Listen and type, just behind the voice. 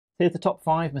Here's the top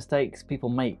 5 mistakes people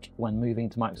make when moving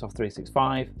to Microsoft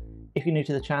 365. If you're new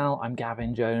to the channel, I'm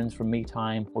Gavin Jones from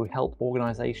MeTime, where we help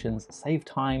organisations save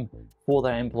time for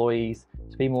their employees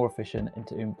to be more efficient and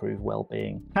to improve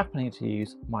well-being, happening to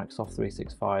use Microsoft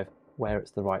 365 where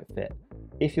it's the right fit.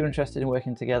 If you're interested in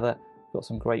working together, we've got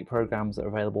some great programs that are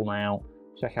available now.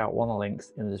 Check out one of the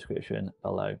links in the description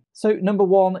below. So number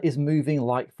 1 is moving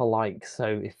like for like. So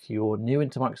if you're new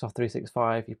into Microsoft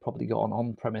 365, you've probably got an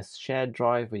on-premise shared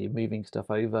drive where you're moving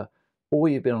stuff over, or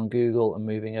you've been on Google and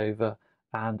moving over.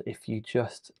 And if you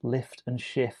just lift and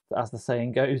shift, as the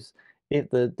saying goes, if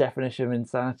the definition of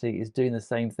insanity is doing the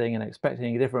same thing and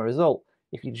expecting a different result,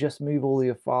 if you just move all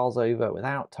your files over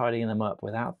without tidying them up,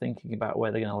 without thinking about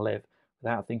where they're going to live,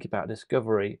 without thinking about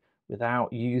discovery,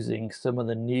 without using some of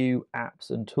the new apps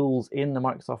and tools in the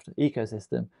Microsoft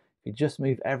ecosystem, if you just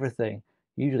move everything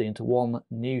usually into one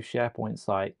new SharePoint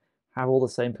site, have all the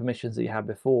same permissions that you had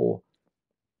before,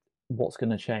 what's going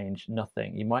to change?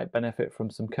 Nothing. You might benefit from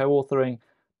some co-authoring,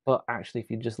 but actually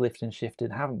if you just lift and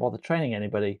shifted, haven't bothered training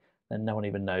anybody, then no one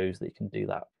even knows that you can do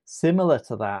that. Similar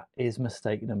to that is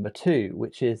mistake number 2,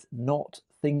 which is not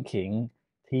thinking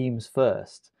teams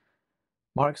first.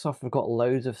 Microsoft have got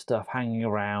loads of stuff hanging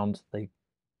around. They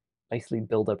basically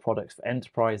build their products for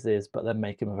enterprises, but then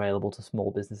make them available to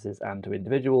small businesses and to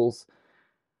individuals.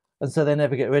 And so they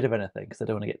never get rid of anything because they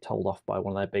don't want to get told off by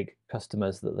one of their big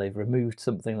customers that they've removed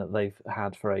something that they've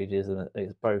had for ages and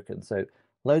it's broken. So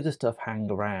loads of stuff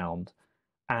hang around,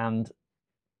 and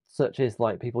such as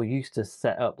like people used to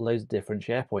set up loads of different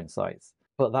SharePoint sites,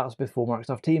 but that was before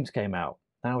Microsoft Teams came out.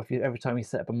 Now, if you every time you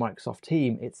set up a Microsoft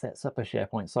team, it sets up a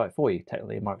SharePoint site for you,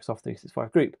 technically a Microsoft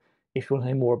 365 group. If you want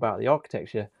to know more about the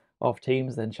architecture of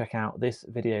Teams, then check out this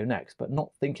video next. But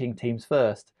not thinking Teams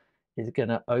first is going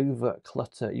to over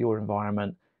clutter your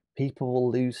environment. People will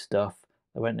lose stuff.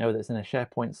 They won't know that it's in a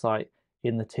SharePoint site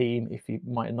in the team if you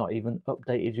might have not even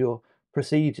updated your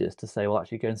procedures to say, well,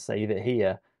 actually go and save it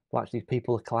here. Well, actually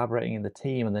people are collaborating in the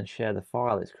team and then share the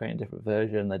file. It's creating a different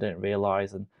version. They don't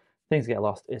realize and things get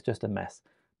lost. It's just a mess.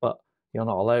 But you're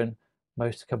not alone.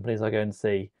 Most companies I go and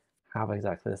see have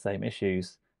exactly the same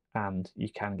issues, and you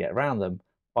can get around them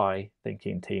by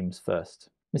thinking Teams first.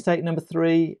 Mistake number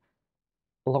 3,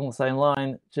 along the same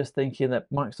line, just thinking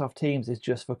that Microsoft Teams is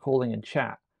just for calling and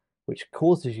chat, which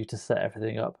causes you to set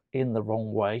everything up in the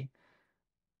wrong way.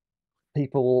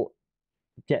 People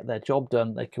get their job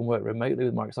done. They can work remotely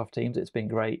with Microsoft Teams. It's been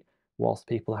great, whilst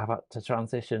people have had to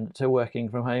transition to working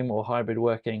from home or hybrid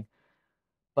working.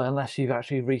 But unless you've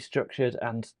actually restructured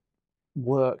and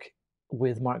work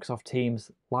with Microsoft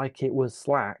Teams like it was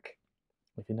Slack,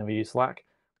 if you never use Slack,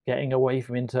 getting away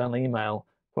from internal email,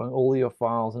 putting all your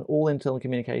files and all internal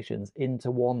communications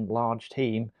into one large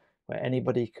team where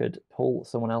anybody could pull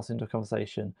someone else into a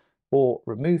conversation or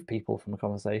remove people from a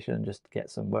conversation and just get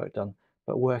some work done,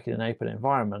 but work in an open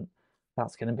environment,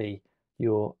 that's going to be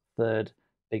your 3rd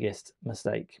biggest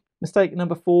mistake. Mistake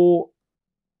number 4,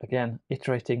 again,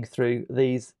 iterating through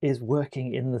these, is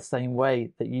working in the same way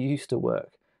that you used to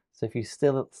work. So if you're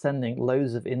still sending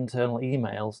loads of internal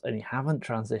emails and you haven't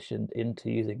transitioned into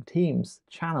using Teams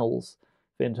channels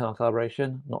for internal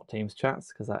collaboration, not Teams chats,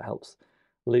 because that helps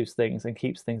lose things and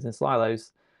keeps things in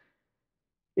silos.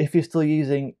 If you're still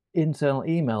using internal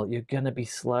email, you're going to be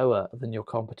slower than your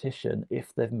competition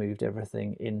if they've moved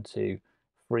everything into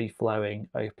free-flowing,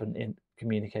 open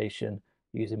communication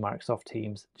using Microsoft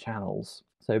Teams channels.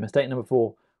 So mistake number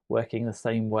 4, working the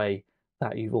same way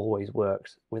that you've always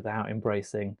worked without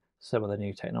embracing some of the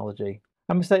new technology.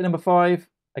 And mistake number 5,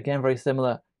 again very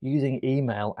similar, using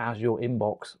email as your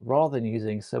inbox rather than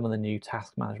using some of the new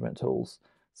task management tools.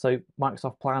 So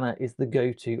Microsoft Planner is the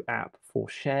go-to app for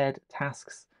shared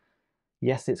tasks.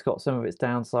 Yes, it's got some of its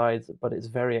downsides, but it's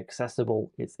very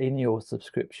accessible. It's in your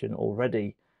subscription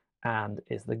already, and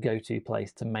it's the go-to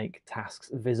place to make tasks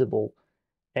visible.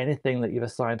 Anything that you've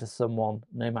assigned to someone,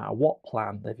 no matter what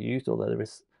plan they've used, although there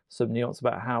is some nuance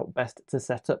about how best to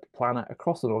set up Planner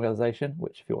across an organization,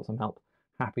 which if you want some help,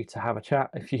 happy to have a chat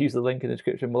if you use the link in the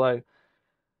description below.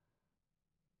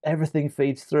 Everything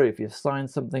feeds through. If you've assigned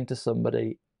something to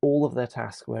somebody, all of their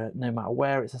tasks, where no matter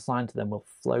where it's assigned to them, will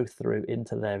flow through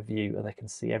into their view and they can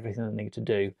see everything they need to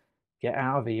do. Get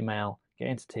out of email, get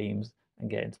into Teams, and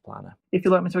get into Planner. If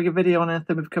you'd like me to make a video on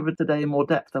anything we've covered today in more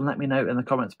depth, then let me know in the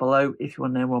comments below. If you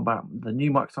want to know more about the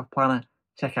new Microsoft Planner,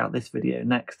 check out this video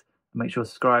next. And make sure to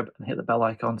subscribe and hit the bell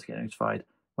icon to get notified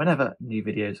whenever new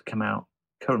videos come out,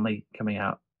 currently coming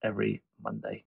out every Monday.